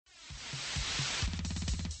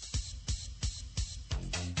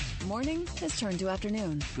morning has turned to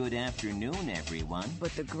afternoon. Good afternoon, everyone.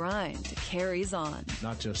 But the grind carries on.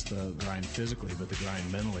 Not just the grind physically, but the grind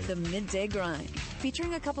mentally. The Midday Grind,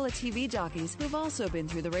 featuring a couple of TV jockeys who've also been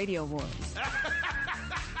through the radio wars.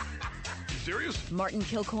 Serious? Martin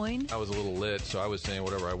Kilcoyne. I was a little lit, so I was saying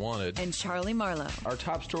whatever I wanted. And Charlie Marlow. Our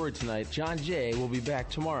top story tonight, John Jay will be back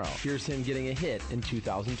tomorrow. Here's him getting a hit in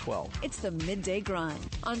 2012. It's the Midday Grind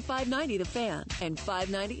on 590 The Fan and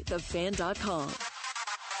 590thefan.com.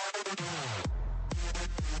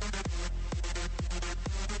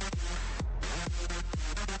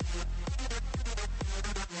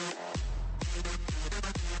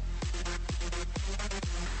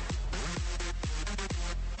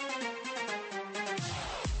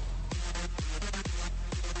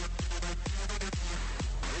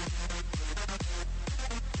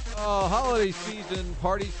 Holiday season,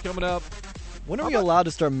 parties coming up. When are we allowed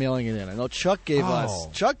to start mailing it in? I know Chuck gave us.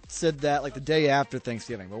 Chuck said that like the day after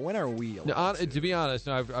Thanksgiving, but when are we allowed to be honest,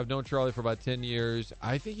 I've known Charlie for about 10 years.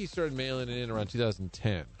 I think he started mailing it in around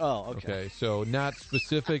 2010. Oh, okay. So not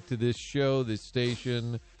specific to this show, this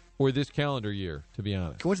station, or this calendar year, to be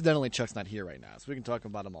honest. Coincidentally, Chuck's not here right now, so we can talk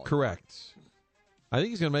about him all. Correct. I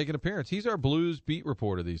think he's going to make an appearance. He's our Blues beat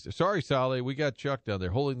reporter these days. Sorry, Sally, we got Chuck down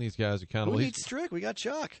there holding these guys accountable. We need Strick. We got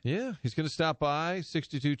Chuck. Yeah, he's going to stop by.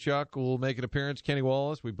 62 Chuck will make an appearance. Kenny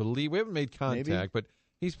Wallace, we believe. We haven't made contact, but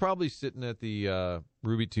he's probably sitting at the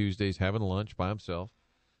Ruby Tuesdays having lunch by himself.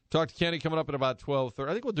 Talk to Kenny coming up at about 12:30.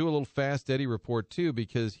 I think we'll do a little Fast Eddie report, too,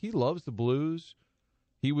 because he loves the Blues.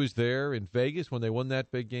 He was there in Vegas when they won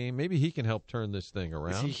that big game. Maybe he can help turn this thing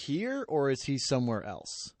around. Is he here or is he somewhere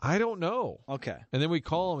else? I don't know. Okay. And then we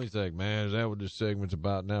call him. He's like, man, is that what this segment's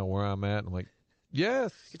about now, where I'm at? And I'm like,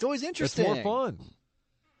 yes. It's always interesting. It's more fun.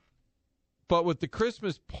 But with the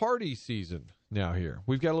Christmas party season now here,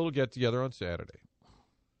 we've got a little get-together on Saturday.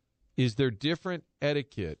 Is there different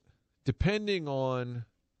etiquette depending on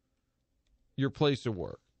your place of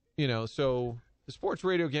work? You know, so the sports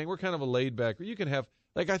radio gang, we're kind of a laid-back. You can have...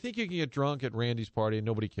 Like, I think you can get drunk at Randy's party and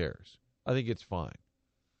nobody cares. I think it's fine.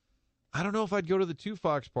 I don't know if I'd go to the 2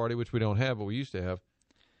 Fox party, which we don't have, but we used to have,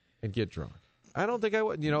 and get drunk. I don't think I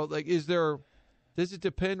would. You know, like, does it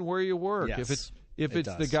depend where you work? Yes, if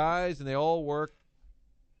it's the guys and they all work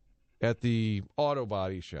at the auto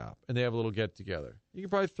body shop and they have a little get-together, you can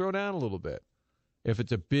probably throw down a little bit. If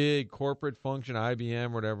it's a big corporate function, IBM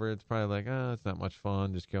or whatever, it's probably like, it's not much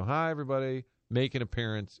fun. Just go, hi, everybody, make an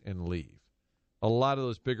appearance, and leave. A lot of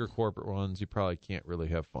those bigger corporate ones, you probably can't really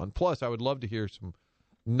have fun. Plus, I would love to hear some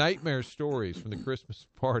nightmare stories from the Christmas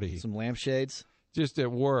party. Some lampshades? Just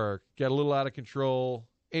at work. Got a little out of control.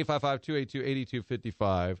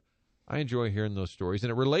 855-282-8255. I enjoy hearing those stories. And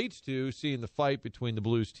it relates to seeing the fight between the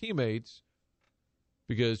Blues teammates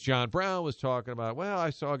because John Brown was talking about, well, I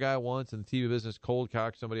saw a guy once in the TV business cold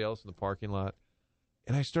cock somebody else in the parking lot.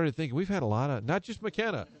 And I started thinking, we've had a lot of, not just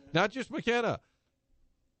McKenna.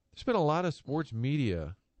 There's been a lot of sports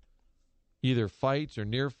media, either fights or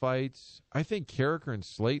near fights. I think Carricker and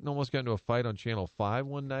Slayton almost got into a fight on Channel 5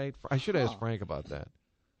 one night. I should ask Frank about that.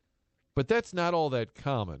 But that's not all that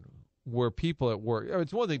common, where people at work,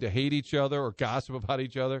 it's one thing to hate each other or gossip about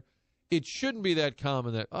each other. It shouldn't be that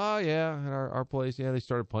common that, at our place, they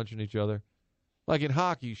started punching each other. Like in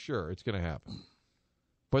hockey, sure, it's going to happen.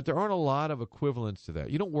 But there aren't a lot of equivalents to that.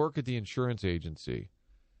 You don't work at the insurance agency.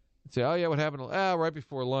 Say, what happened? Right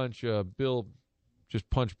before lunch, Bill just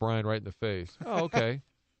punched Brian right in the face. Oh, okay.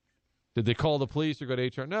 Did they call the police or go to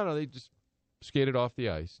HR? No, they just skated off the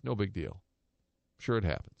ice. No big deal. Sure, it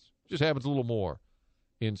happens. Just happens a little more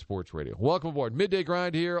in sports radio. Welcome aboard. Midday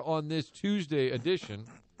Grind here on this Tuesday edition.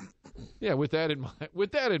 Yeah, with that in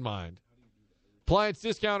mind. Appliance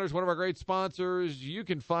Discounters, one of our great sponsors. You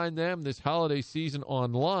can find them this holiday season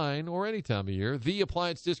online or any time of year.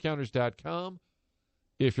 TheApplianceDiscounters.com.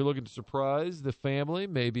 If you're looking to surprise the family,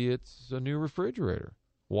 maybe it's a new refrigerator,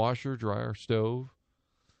 washer, dryer, stove.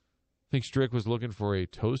 I think Strick was looking for a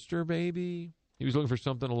toaster, maybe. He was looking for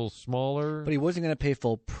something a little smaller. But he wasn't going to pay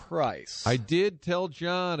full price. I did tell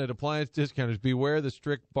John at Appliance Discounters, beware the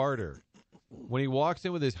Strick barter. When he walks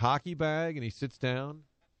in with his hockey bag and he sits down,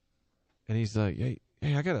 and he's like, hey,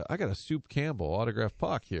 I got a Soup Campbell autographed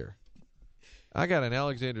puck here. I got an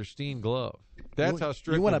Alexander Steen glove. That's how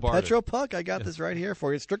Strick You want a barter. Petro puck? I got this right here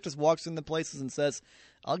for you. Strick just walks into places and says,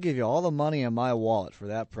 I'll give you all the money in my wallet for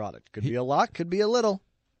that product. Could be a lot, could be a little.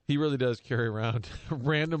 He really does carry around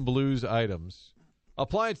random Blues items.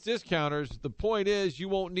 Appliance Discounters, the point is you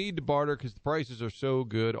won't need to barter because the prices are so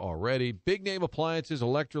good already. Big name appliances,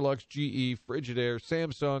 Electrolux, GE, Frigidaire,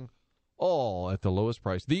 Samsung, all at the lowest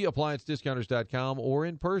price. TheApplianceDiscounters.com or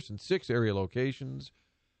in person, 6 area locations.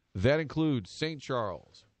 That includes St.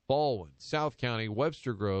 Charles, Baldwin, South County,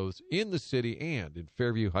 Webster Groves, in the city, and in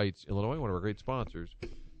Fairview Heights, Illinois, one of our great sponsors.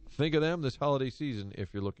 Think of them this holiday season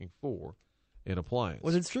if you're looking for an appliance.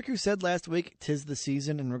 Was it Strick who said last week, 'tis the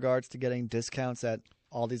season in regards to getting discounts at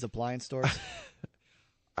all these appliance stores?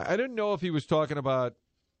 I didn't know if he was talking about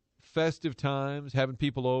festive times, having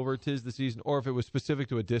people over, 'tis the season, or if it was specific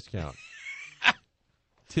to a discount.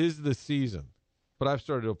 'Tis the season. But I've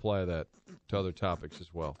started to apply that to other topics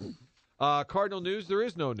as well. Cardinal news, there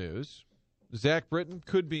is no news. Zach Britton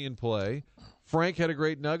could be in play. Frank had a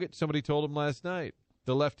great nugget. Somebody told him last night.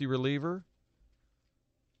 The lefty reliever.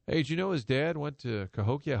 Hey, did you know his dad went to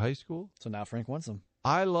Cahokia High School? So now Frank wants him.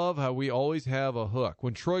 I love how we always have a hook.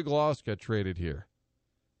 When Troy Gloss got traded here,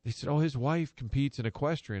 they said, oh, his wife competes in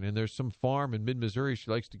equestrian, and there's some farm in mid-Missouri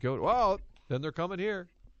she likes to go to. Well, then they're coming here.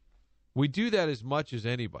 We do that as much as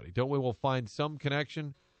anybody, don't we? We'll find some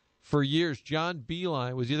connection. For years, John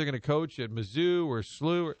Beeline was either going to coach at Mizzou or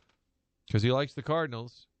SLU because he likes the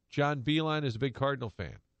Cardinals. John Beeline is a big Cardinal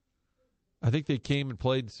fan. I think they came and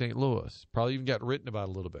played in St. Louis. Probably even got written about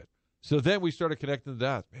a little bit. So then we started connecting the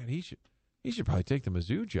dots. Man, he should probably take the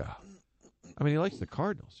Mizzou job. I mean, he likes the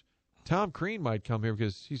Cardinals. Tom Crean might come here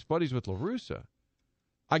because he's buddies with LaRussa.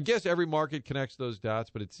 I guess every market connects those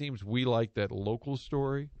dots, but it seems we like that local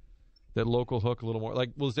story, that local hook a little more.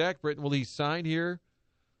 Like, will Zach Britton, will he sign here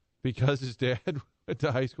because his dad went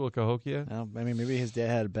to high school at Cahokia? I mean, maybe his dad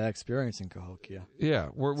had a bad experience in Cahokia. Yeah,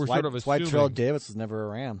 we're sort of That's why assuming. Terrell Davis was never a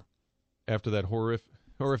Ram. After that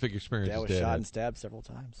horrific experience. Dad was shot and stabbed several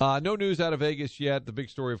times. No news out of Vegas yet. The big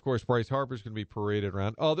story, of course, Bryce Harper's going to be paraded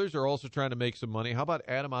around. Others are also trying to make some money. How about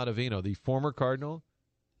Adam Ottavino, the former Cardinal,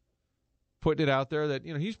 putting it out there that,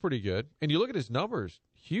 he's pretty good. And you look at his numbers,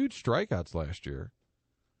 huge strikeouts last year.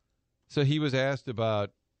 So he was asked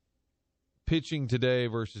about pitching today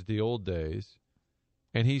versus the old days,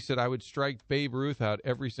 and he said, I would strike Babe Ruth out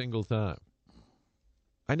every single time.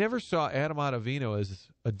 I never saw Adam Ottavino as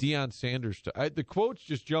a Deion Sanders. The quotes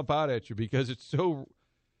just jump out at you because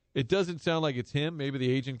it doesn't sound like it's him. Maybe the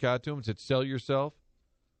agent got to him and said, sell yourself.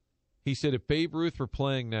 He said if Babe Ruth were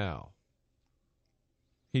playing now,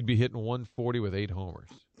 he'd be hitting 140 with 8 homers.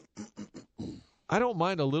 I don't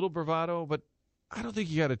mind a little bravado, but I don't think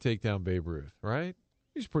you got to take down Babe Ruth, right?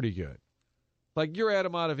 He's pretty good. Like, you're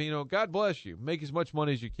Adam Ottavino. God bless you. Make as much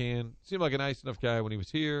money as you can. Seemed like a nice enough guy when he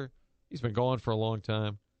was here. He's been gone for a long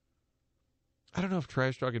time. I don't know if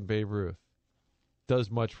trash talking Babe Ruth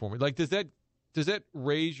does much for me. Like, does that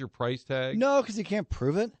raise your price tag? No, because you can't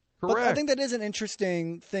prove it. Correct. But I think that is an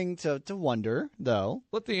interesting thing to wonder, though.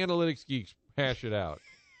 Let the analytics geeks hash it out.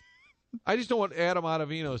 I just don't want Adam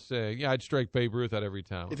Ottavino saying, yeah, I'd strike Babe Ruth out every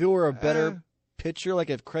time. If it were a better pitcher, like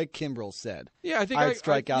if Craig Kimbrell said, yeah, I think I'd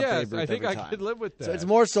strike out Babe Ruth I think every I time. could live with that. So it's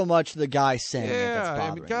more so much the guy saying it that's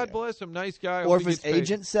bothering I mean, God you. bless him, nice guy. Or if his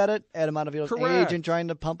agent said it, Adam Ottavino's Correct. agent trying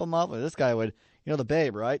to pump him up. Well, this guy would, the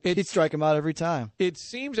Babe, right? He'd strike him out every time. It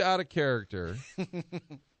seems out of character,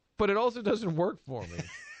 but it also doesn't work for me.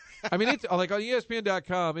 I mean, it's like on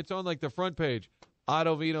ESPN.com, it's on like the front page.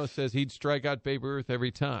 Ottavino says he'd strike out Babe Ruth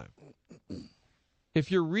every time. If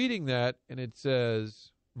you're reading that and it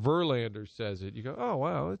says Verlander says it, you go, oh,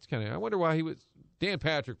 wow, that's kind of, I wonder why he was, Dan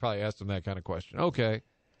Patrick probably asked him that kind of question. Okay.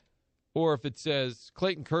 Or if it says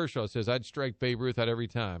Clayton Kershaw says, I'd strike Babe Ruth out every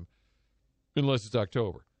time, unless it's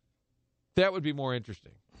October. That would be more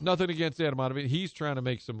interesting. Nothing against Adam Ottavino. He's trying to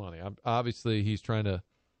make some money. Obviously, he's trying to,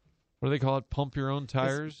 what do they call it, pump your own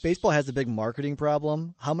tires? Baseball has a big marketing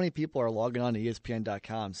problem. How many people are logging on to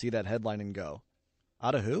ESPN.com, see that headline and go,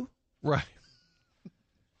 out of who? Right.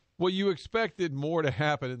 Well, you expected more to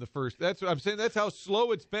happen in the first. That's what I'm saying. That's how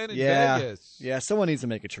slow it's been in Vegas. Yeah, someone needs to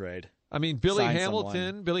make a trade. I mean, Billy Sign Hamilton.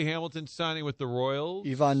 someone. Billy Hamilton signing with the Royals.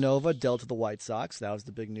 Ivan Nova dealt to the White Sox. That was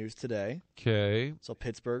the big news today. Okay. So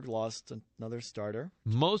Pittsburgh lost another starter.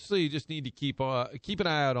 Mostly, you just need to keep an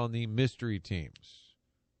eye out on the mystery teams.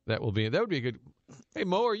 That would be a good. Hey,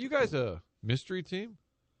 Mo, are you guys a mystery team?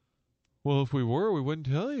 Well, if we were, we wouldn't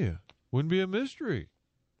tell you. Wouldn't be a mystery.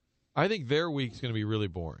 I think their week's going to be really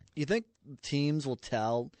boring. You think teams will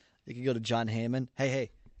tell? They could go to John Heyman.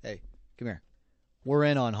 Hey, come here. We're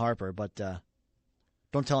in on Harper, but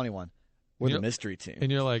don't tell anyone. We're the mystery team. And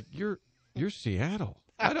you're like, you're Seattle.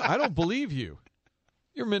 I don't believe you.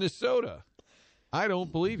 You're Minnesota. I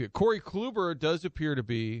don't believe you. Corey Kluber does appear to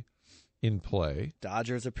be in play.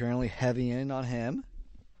 Dodgers apparently heavy in on him.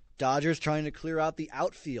 Dodgers trying to clear out the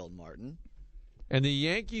outfield, Martin. And the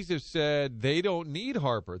Yankees have said they don't need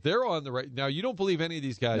Harper. They're on the right. Now, you don't believe any of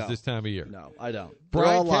these guys this time of year. No, I don't. They're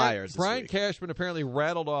all liars. Brian Cashman apparently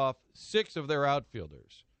rattled off 6 of their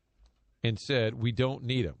outfielders and said, we don't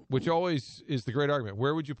need him, which always is the great argument.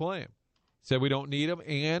 Where would you play him? said we don't need him,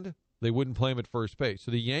 and they wouldn't play him at first base.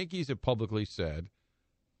 So the Yankees have publicly said,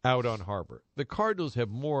 out on Harper. The Cardinals have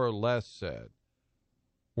more or less said,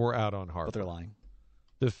 we're out on Harper. But they're lying.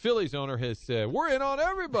 The Phillies owner has said, we're in on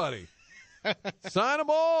everybody. Sign them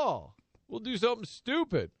all. We'll do something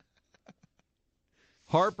stupid.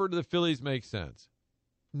 Harper to the Phillies makes sense.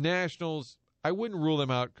 Nationals, I wouldn't rule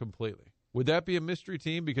them out completely. Would that be a mystery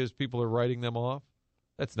team because people are writing them off?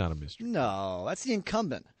 That's not a mystery. No, that's the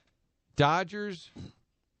incumbent. Dodgers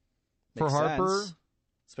for Makes Harper. sense.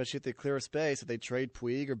 Especially if they clear a space, if they trade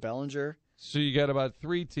Puig or Bellinger. So you got about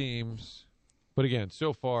 3 teams. But again,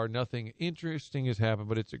 so far, nothing interesting has happened,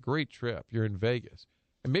 but it's a great trip. You're in Vegas.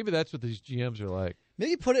 And maybe that's what these GMs are like.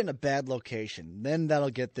 Maybe put it in a bad location. Then that'll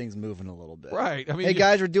get things moving a little bit. Right. I mean, hey,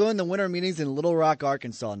 guys, we're doing the winter meetings in Little Rock,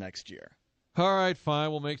 Arkansas next year. All right,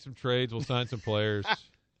 fine. We'll make some trades. We'll sign some players.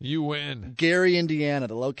 You win. Gary, Indiana,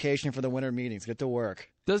 the location for the winter meetings. Get to work.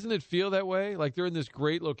 Doesn't it feel that way? Like they're in this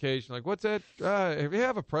great location. Like, what's that? If you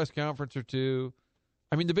have a press conference or two.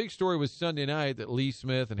 I mean, the big story was Sunday night that Lee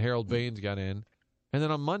Smith and Harold Baines got in. And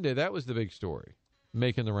then on Monday, that was the big story,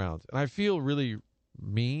 making the rounds. And I feel really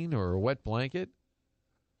mean or a wet blanket.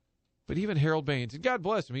 But even Harold Baines, and God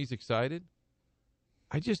bless him, he's excited.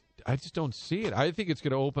 I just don't see it. I think it's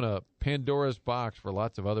going to open a Pandora's box for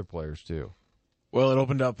lots of other players, too. Well, it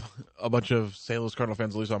opened up a bunch of St. Louis Cardinal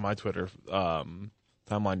fans, at least on my Twitter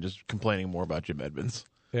timeline, just complaining more about Jim Edmonds.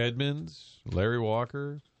 Edmonds, Larry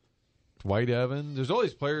Walker, Dwight Evans. There's all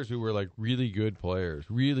these players who were like really good players.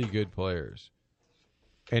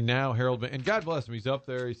 And now Harold, and God bless him, he's up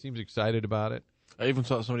there. He seems excited about it. I even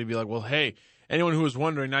saw somebody be like, well, hey, anyone who was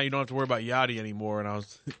wondering, now you don't have to worry about Yachty anymore. And I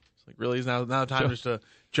was like, really? Is now the time just to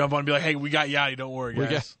jump on and be like, hey, we got Yachty, don't worry,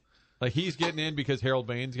 guys. Like he's getting in because Harold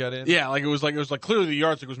Baines got in? Yeah, it was like clearly the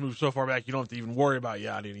yardstick was moved so far back you don't have to even worry about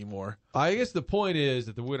Yachty anymore. I guess the point is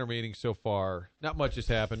that the winter meeting so far, not much has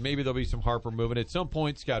happened. Maybe there'll be some Harper moving. At some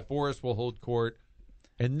point, Scott Boras will hold court.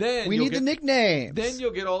 And then we need the nicknames. Then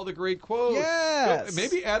you'll get all the great quotes. Yes.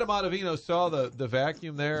 Maybe Adam Ottavino saw the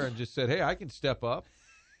vacuum there and just said, hey, I can step up.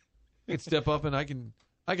 I can step up and I can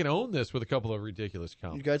own this with a couple of ridiculous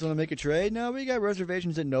comments. You guys want to make a trade? No, we got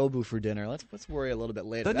reservations at Nobu for dinner. Let's worry a little bit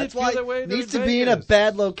later. Doesn't That's it feel why that way? it needs They're to be in a Vegas.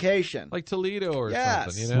 bad location. Like Toledo or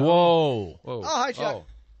Yes. something, you know? Whoa. Oh, hi, Chuck. Oh.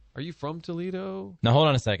 Are you from Toledo? Now, hold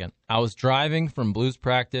on a second. I was driving from Blues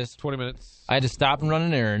practice. 20 minutes. I had to stop and run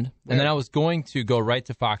an errand, and then I was going to go right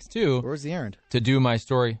to Fox 2 Where's the errand? to do my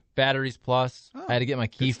story, Batteries Plus. Oh, I had to get my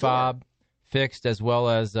key good story. fob fixed, as well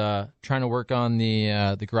as trying to work on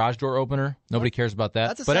the garage door opener. Nobody cares about that.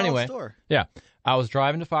 That's a but solid anyway, store. Yeah. I was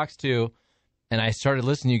driving to Fox 2, and I started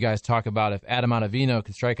listening to you guys talk about if Adam Ottavino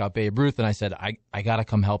could strike out Babe Ruth, and I said, I got to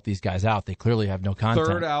come help these guys out. They clearly have no content.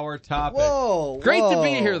 Third hour topic. Whoa. Great to whoa. be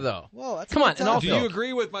here, though. Whoa, that's Come a on, good and topic. also- Do you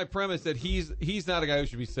agree with my premise that he's not a guy who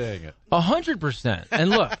should be saying it? 100%. And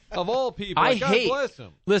look, Of all people, I God hate. bless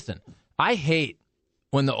him. Listen, I hate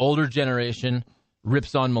when the older generation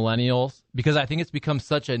rips on millennials because I think it's become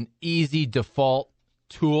such an easy default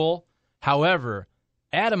tool. However,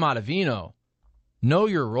 Adam Ottavino, know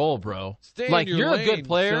your role, bro. Stay in like your you're a lane, good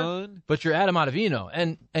player, son. but you're Adam Ottavino,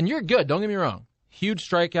 and you're good. Don't get me wrong. Huge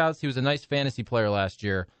strikeouts. He was a nice fantasy player last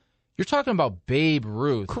year. You're talking about Babe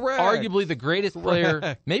Ruth, Correct. arguably the greatest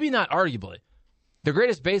player, maybe not arguably, the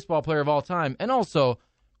greatest baseball player of all time. And also,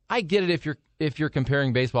 I get it if you're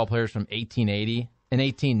comparing baseball players from 1880 and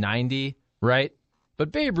 1890, right?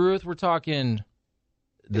 But Babe Ruth, we're talking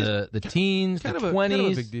the teens, the 20s. Kind of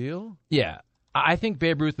a big deal. Yeah. I think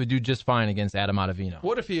Babe Ruth would do just fine against Adam Ottavino.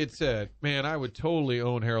 What if he had said, man, I would totally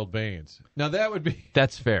own Harold Baines? Now, that would be...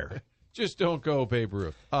 That's fair. Just don't go Babe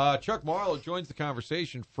Ruth. Chuck Marlowe joins the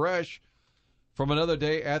conversation fresh from another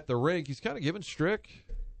day at the rink. He's kind of giving Strick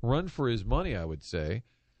run for his money, I would say.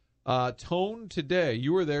 Tone today.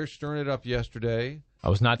 You were there stirring it up yesterday. I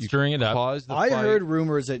was not stirring it up. Caused the I fight. heard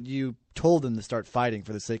rumors that you told them to start fighting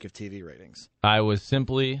for the sake of TV ratings. I was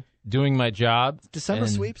simply doing my job. December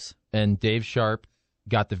and- sweeps? And Dave Sharp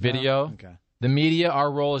got the video. Okay. The media, our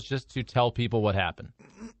role is just to tell people what happened.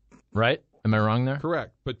 Right? Am I wrong there?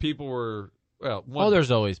 Correct. But people were, well...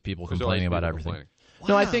 There's always people there's complaining always about people everything. complaining.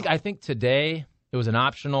 No, Wow. I think today it was an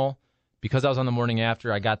optional because I was on the morning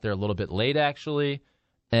after. I got there a little bit late, actually.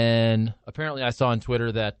 And apparently I saw on Twitter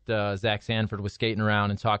that Zach Sanford was skating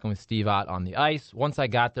around and talking with Steve Ott on the ice. Once I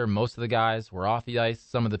got there, most of the guys were off the ice.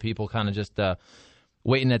 Some of the people kind of just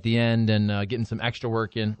waiting at the end and getting some extra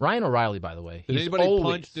work in. Ryan O'Reilly, by the way. Did he's anybody always-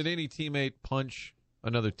 punch? Did any teammate punch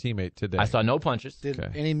another teammate today? I saw no punches. Did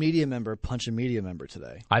Okay. any media member punch a media member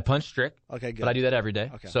today? I punched Strick, Okay, good. but I do that every day.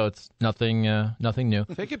 Okay. So it's nothing new.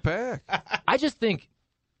 Take it back. I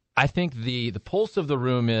think the pulse of the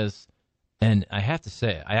room is And I have to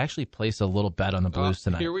say, I actually placed a little bet on the Blues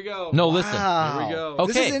tonight. Here we go. No, listen. Here we go.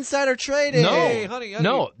 Okay. This is insider trading. No, Hey, honey.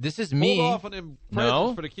 no, this is me. Hold off on them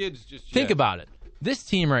presents for the kids just Think yet. about it. This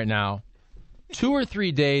team right now, 2 or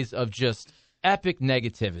 3 days of just epic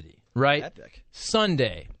negativity, right? Epic.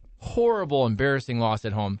 Sunday, horrible, embarrassing loss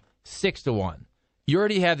at home, 6-1. You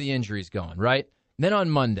already have the injuries going, right? Then on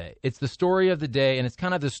Monday, it's the story of the day, and it's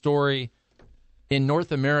kind of the story in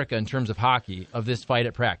North America in terms of hockey of this fight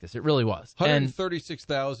at practice. It really was. And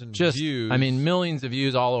 136,000 just, views. I mean, millions of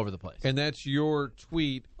views all over the place. And that's your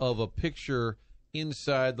tweet of a picture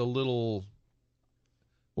inside the little...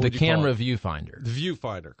 The camera viewfinder. The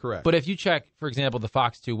viewfinder, correct. But if you check, for example, the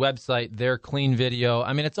Fox 2 website, their clean video,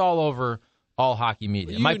 I mean, it's all over all hockey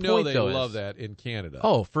media. You My know point, they though, love is, that in Canada.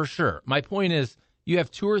 Oh, for sure. My point is you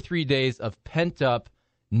have 2 or 3 days of pent-up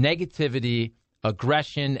negativity,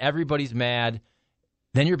 aggression, everybody's mad.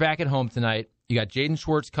 Then you're back at home tonight. You got Jaden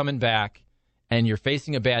Schwartz coming back, and you're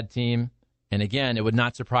facing a bad team. And again, it would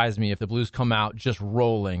not surprise me if the Blues come out just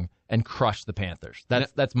rolling and crush the Panthers.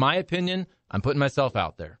 That's my opinion. I'm putting myself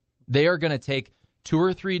out there. They are going to take 2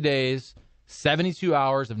 or 3 days, 72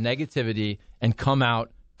 hours of negativity, and come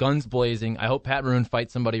out guns blazing. I hope Pat Maroon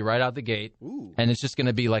fights somebody right out the gate, and it's just going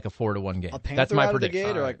to be like a 4-1 game. A Panther That's my out prediction. of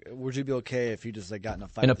the gate, or like, would you be okay if you just got in a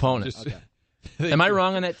fight? An with opponent. someone? Okay. Am I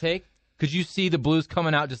wrong on that take? Could you see the Blues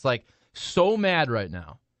coming out just like so mad right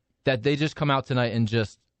now that they just come out tonight and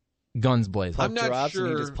just guns blazing? I'm not drops and sure.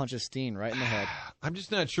 he just punches Steen right in the head. I'm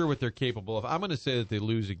just not sure what they're capable of. I'm going to say that they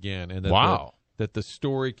lose again, and that Wow. that the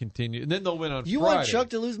story continues, and then they'll win on You Friday. want Chuck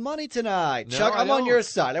to lose money tonight. No, Chuck, I I'm on don't. your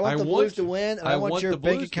side. I want the Blues to win, and I want your the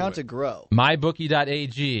bank Blues account to to grow.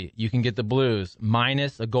 MyBookie.ag, you can get the Blues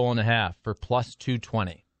minus a goal and a half for plus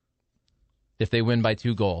 220 if they win by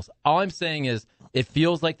 2 goals. All I'm saying is it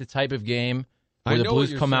feels like the type of game where the know what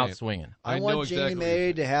Blues you're come out saying. swinging. I know want exactly Jamie what you're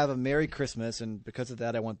May to have a Merry Christmas, and because of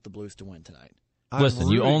that, I want the Blues to win tonight. I'm Listen,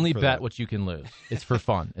 you rooting only for bet that. what you can lose. It's for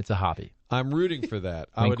fun. It's a hobby. I'm rooting for that.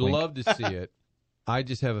 I Wink, would wink. love to see it. I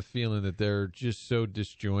just have a feeling that they're just so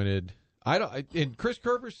disjointed. And Chris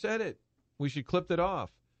Kerber said it. We should clip that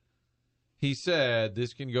off. He said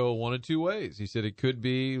this can go one of 2 ways. He said it could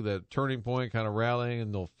be the turning point, kind of rallying,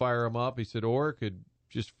 and they'll fire him up. He said, or it could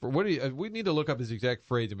just we need to look up his exact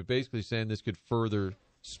phrasing, but basically saying this could further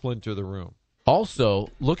splinter the room. Also,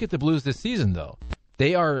 look at the Blues this season, though.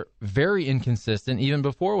 They are very inconsistent even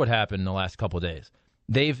before what happened in the last couple of days.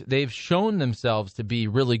 They've shown themselves to be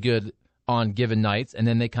really good on given nights, and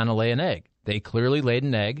then they kind of lay an egg. They clearly laid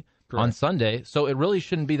an egg on Sunday, so it really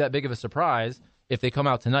shouldn't be that big of a surprise if they come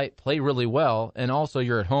out tonight, play really well, and also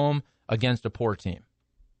you're at home against a poor team.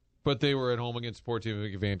 But they were at home against a poor team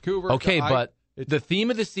in Vancouver. Okay, but the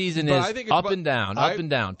theme of the season is up and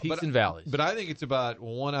down, peaks and valleys. But I think it's about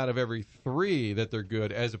 1 out of every 3 that they're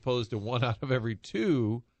good, as opposed to 1 out of every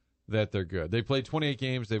 2 that they're good. They played 28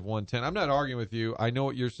 games. They've won 10. I'm not arguing with you. I know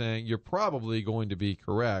what you're saying. You're probably going to be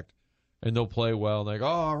correct, and they'll play well. And like, oh,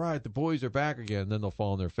 all right, the boys are back again. And then they'll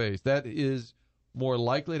fall on their face. That is more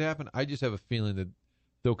likely to happen. I just have a feeling that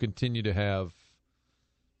they'll continue to have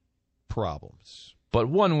problems. But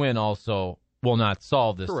one win also will not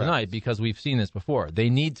solve this Correct. tonight because we've seen this before. They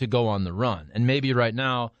need to go on the run. And maybe right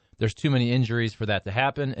now there's too many injuries for that to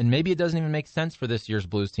happen, and maybe it doesn't even make sense for this year's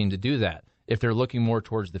Blues team to do that if they're looking more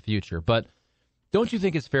towards the future. But don't you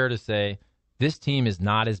think it's fair to say this team is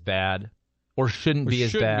not as bad or shouldn't be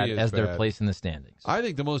as bad as their place in the standings? I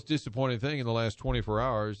think the most disappointing thing in the last 24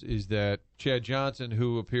 hours is that Chad Johnson,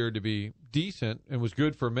 who appeared to be decent and was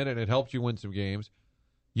good for a minute and it helped you win some games,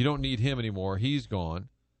 you don't need him anymore. He's gone.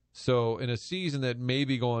 So in a season that may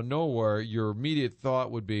be going nowhere, your immediate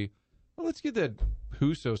thought would be, well, let's get that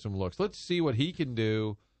Husso some looks. Let's see what he can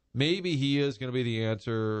do. Maybe he is going to be the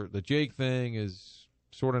answer. The Jake thing is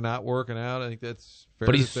sort of not working out. I think that's fair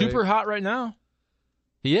But to he's say. super hot right now.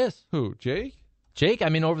 He is. Who, Jake? Jake, I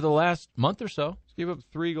mean, over the last month or so. He gave up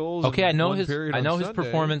 3 goals. Okay, in I know one his period on his Sunday.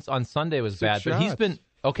 performance on Sunday was 6 bad, but he's shots. been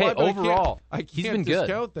okay Well, but overall. I can't he's been good.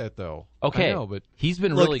 discount that though. Okay, I know, but he's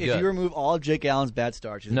been Look, really if good. you remove all of Jake Allen's bad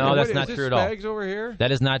starts, No, Wait, that's is not this true at all. Spags over here?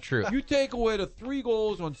 That is not true. You take away the 3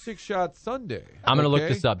 goals on 6 shots Sunday. I'm going to look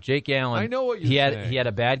okay? this up. Jake Allen. I know what you're he had. saying. He had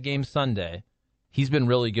a bad game Sunday. He's been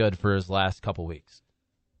really good for his last couple weeks.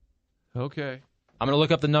 Okay. I'm going to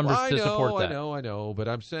look up the numbers I to know, support that. I know, but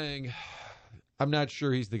I'm saying I'm not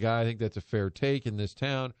sure he's the guy. I think that's a fair take in this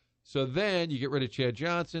town. So then you get rid of Chad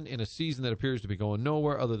Johnson in a season that appears to be going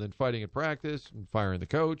nowhere other than fighting at practice and firing the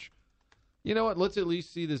coach. You know what? Let's at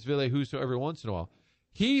least see this Ville Husso every once in a while.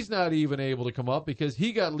 He's not even able to come up because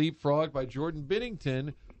he got leapfrogged by Jordan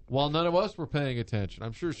Binnington while none of us were paying attention.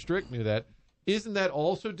 I'm sure Strick knew that. Isn't that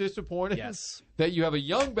also disappointing? Yes. That you have a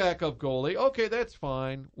young backup goalie. Okay, that's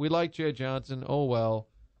fine. We like Jay Johnson. Oh, well.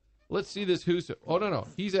 Let's see this Husso. Oh, no.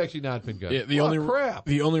 He's actually not been good. Yeah, Crap.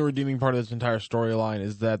 The only redeeming part of this entire storyline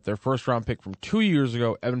is that their first-round pick from 2 years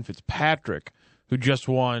ago, Evan Fitzpatrick, who just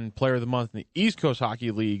won Player of the Month in the East Coast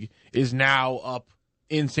Hockey League, is now up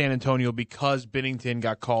in San Antonio because Binnington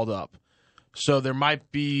got called up. So there might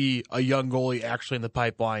be a young goalie actually in the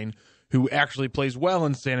pipeline who actually plays well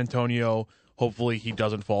in San Antonio. Hopefully he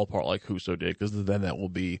doesn't fall apart like Husso did, because then that will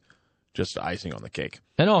be just icing on the cake.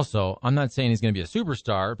 And also, I'm not saying he's going to be a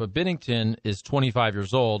superstar, but Binnington is 25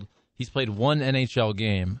 years old. He's played one NHL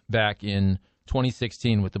game back in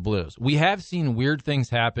 2016 with the Blues. We have seen weird things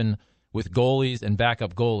happen with goalies and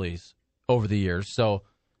backup goalies over the years, so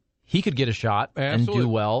he could get a shot and do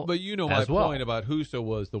well. But you know my point about Husso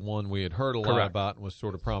was the one we had heard a lot about and was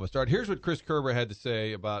sort of promised. All right, here's what Chris Kerber had to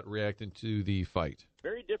say about reacting to the fight.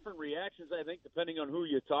 Very different reactions, I think, depending on who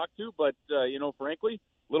you talk to. But, frankly,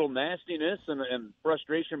 little nastiness and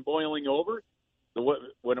frustration boiling over.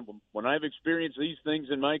 When I've experienced these things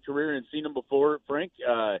in my career and seen them before, Frank,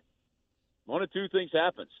 one of two things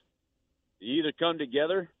happens. You either come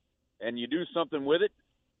together and you do something with it,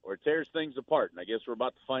 or it tears things apart. And I guess we're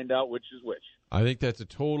about to find out which is which. I think that's a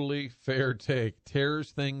totally fair take. Tears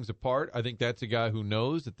things apart. I think that's a guy who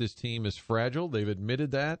knows that this team is fragile. They've admitted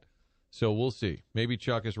that. So we'll see. Maybe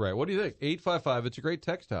Chuck is right. What do you think? 855. It's a great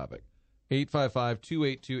text topic.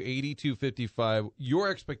 855-282-8255. Your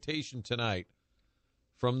expectation tonight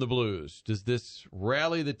from the Blues. Does this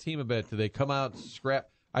rally the team a bit? Do they come out and scrap?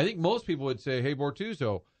 I think most people would say, hey,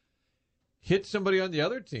 Bortuzzo, hit somebody on the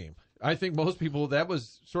other team. I think most people, that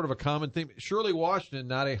was sort of a common thing. Shirley Washington,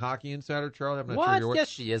 not a hockey insider, Charlie. I'm not sure you're. Yes,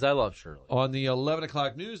 she is. I love Shirley. On the 11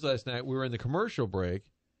 o'clock news last night, we were in the commercial break,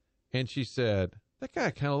 and she said, that guy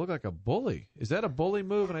kind of looked like a bully. Is that a bully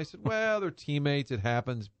move? And I said, well, they're teammates. It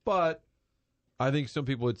happens. But I think some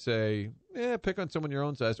people would say, pick on someone your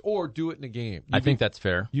own size or do it in a game. I think that's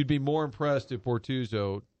fair. You'd be more impressed if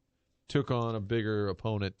Bortuzzo took on a bigger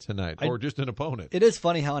opponent tonight or just an opponent. It is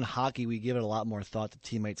funny how in hockey we give it a lot more thought to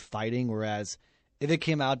teammates fighting, whereas if it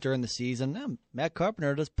came out during the season, Matt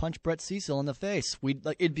Carpenter just punched Brett Cecil in the face.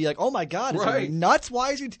 It'd be like, oh my God, is he nuts?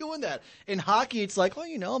 Why is he doing that? In hockey, it's like,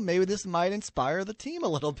 maybe this might inspire the team a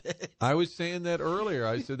little bit. I was saying that earlier.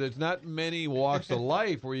 I said there's not many walks of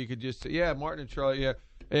life where you could just say, yeah, Martin and Charlie, yeah.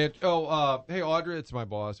 And, hey, Audrey, it's my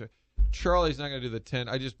boss. Charlie's not going to do the 10.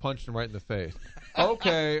 I just punched him right in the face.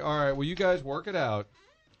 Okay, all right. Well, you guys work it out.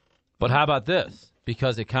 But how about this?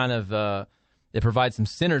 Because it kind of it provides some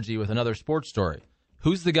synergy with another sports story.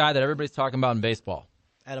 Who's the guy that everybody's talking about in baseball?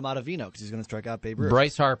 Adam Ottavino, because he's going to strike out Babe Ruth.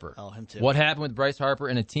 Bryce Harper. Oh, him too. What happened with Bryce Harper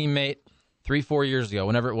and a teammate 3-4 years ago,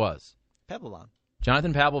 whenever it was? Papelbon.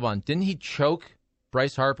 Jonathan Papelbon. Didn't he choke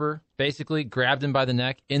Bryce Harper, basically grabbed him by the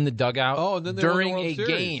neck in the dugout during a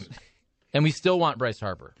game? And we still want Bryce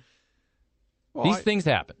Harper. Well, These things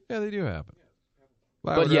happen. Yeah, they do happen.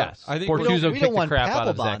 But yes, I think Bortuzzo kicked the crap out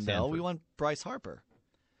of Zach Papelbon, Sanford. We want Bryce Harper.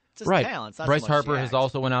 It's his right. talent. It's not Bryce so much Harper the has act.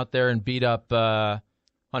 also went out there and beat up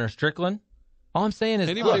Hunter Strickland. All I'm saying is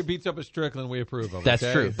anybody beats up a Strickland, we approve of. That's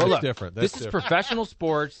okay? true. But look, different. This is professional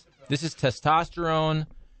sports. This is testosterone,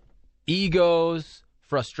 egos,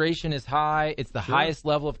 frustration is high. It's the highest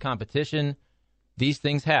level of competition. These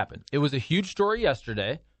things happen. It was a huge story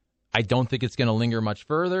yesterday. I don't think it's going to linger much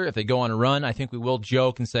further. If they go on a run, I think we will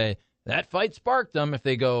joke and say that fight sparked them. If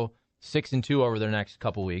they go 6-2 over their next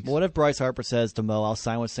couple weeks. What if Bryce Harper says to Mo, I'll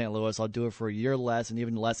sign with St. Louis, I'll do it for a year less and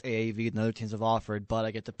even less AAV than other teams have offered, but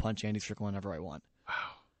I get to punch Andy Strickland whenever I want. Wow.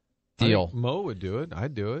 Deal. Mo would do it.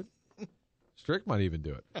 I'd do it. Strick might even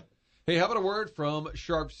do it. Hey, how about a word from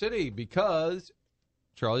Sharp City? Because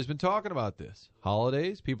Charlie's been talking about this.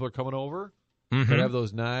 Holidays, people are coming over. Could have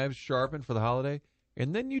those knives sharpened for the holiday.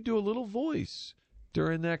 And then you do a little voice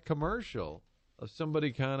during that commercial of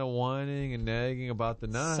somebody kind of whining and nagging about the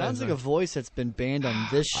knives. Sounds like a voice that's been banned on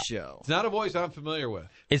this show. It's not a voice I'm familiar with.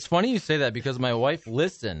 It's funny you say that because my wife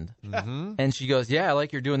listened, and she goes, yeah, I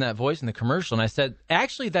like you're doing that voice in the commercial. And I said,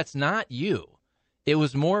 actually, that's not you. It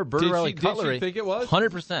was more Bertarelli Cutlery. Did she think it was?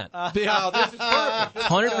 100%. Yeah, this is perfect.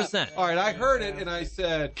 100%. All right, I heard it, and I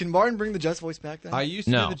said... Can Martin bring the Jess voice back then? I used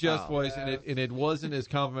to do the Jess voice, and it wasn't as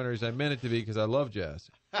complimentary as I meant it to be because I love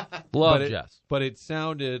Jess. Jess. But it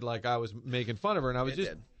sounded like I was making fun of her, and I was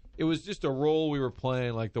it was just a role we were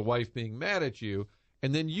playing, like the wife being mad at you,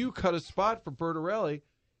 and then you cut a spot for Bertarelli,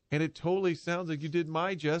 and it totally sounds like you did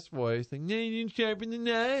my Jess voice, like, no, you didn't sharpen the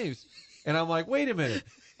knives. And I'm like, wait a minute.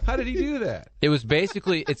 How did he do that? It was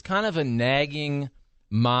basically, it's kind of a nagging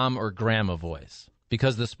mom or grandma voice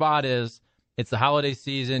because the spot is, it's the holiday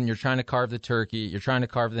season, you're trying to carve the turkey, you're trying to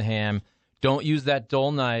carve the ham. Don't use that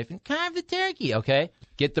dull knife and carve the turkey, okay?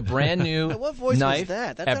 Get the brand new What voice knife was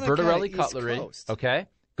that? That at sounded Bertarelli kinda Cutlery, East Coast. okay?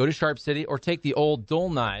 Go to Sharp City or take the old dull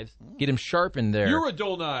knives, get them sharpened there. You're a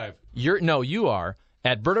dull knife. You are.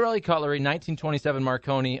 At Bertarelli Cutlery, 1927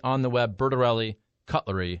 Marconi, on the web,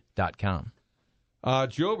 bertarellicutlery.com.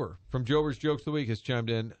 Jober from Jober's Jokes of the Week has chimed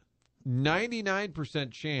in.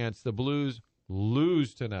 99% chance the Blues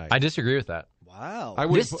lose tonight. I disagree with that. Wow.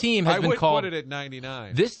 This team has been called. I would put it at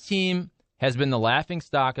 99. This team has been the laughing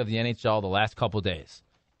stock of the NHL the last couple of days.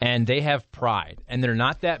 And they have pride. And they're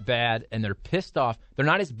not that bad. And they're pissed off. They're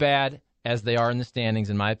not as bad as they are in the standings,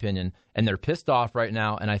 in my opinion. And they're pissed off right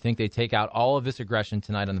now. And I think they take out all of this aggression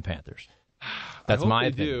tonight on the Panthers. That's my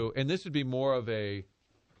opinion. Do. And this would be more of a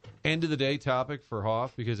end of the day topic for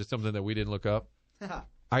Hoff because it's something that we didn't look up.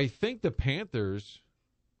 I think the Panthers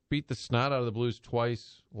beat the snot out of the Blues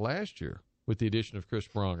twice last year with the addition of Chris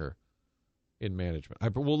Pronger in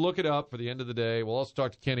management. We'll look it up for the end of the day. We'll also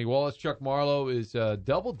talk to Kenny Wallace. Chuck Marlowe is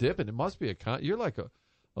double dipping. It must be you're like a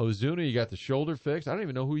Ozuna. You got the shoulder fixed. I don't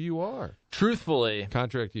even know who you are. Truthfully,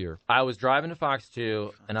 contract year. I was driving to Fox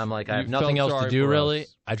 2, and I'm like, I have nothing else to do, really.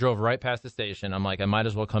 I drove right past the station. I'm like, I might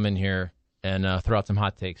as well come in here and throw out some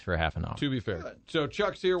hot takes for a half an hour. To be fair. Good. So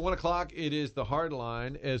Chuck's here, 1 o'clock. It is the hard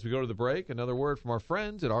line. As we go to the break, another word from our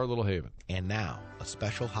friends at Our Little Haven. And now, a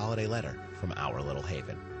special holiday letter from Our Little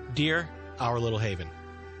Haven. Dear Our Little Haven,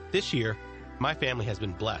 this year, my family has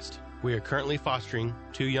been blessed. We are currently fostering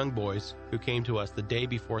 2 young boys who came to us the day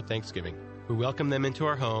before Thanksgiving. We welcomed them into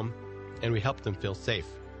our home, and we helped them feel safe.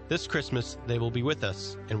 This Christmas, they will be with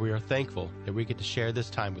us, and we are thankful that we get to share this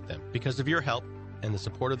time with them. Because of your help and the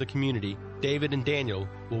support of the community, David and Daniel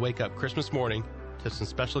will wake up Christmas morning to some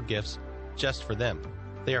special gifts just for them.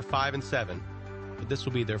 They are 5 and 7, but this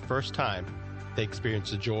will be their first time they experience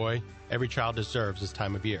the joy every child deserves this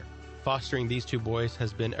time of year. Fostering these 2 boys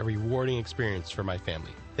has been a rewarding experience for my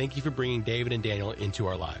family. Thank you for bringing David and Daniel into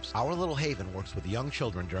our lives. Our Little Haven works with young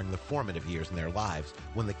children during the formative years in their lives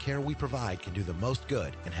when the care we provide can do the most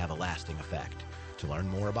good and have a lasting effect. To learn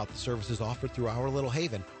more about the services offered through Our Little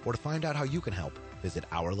Haven or to find out how you can help, visit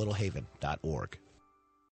OurLittleHaven.org.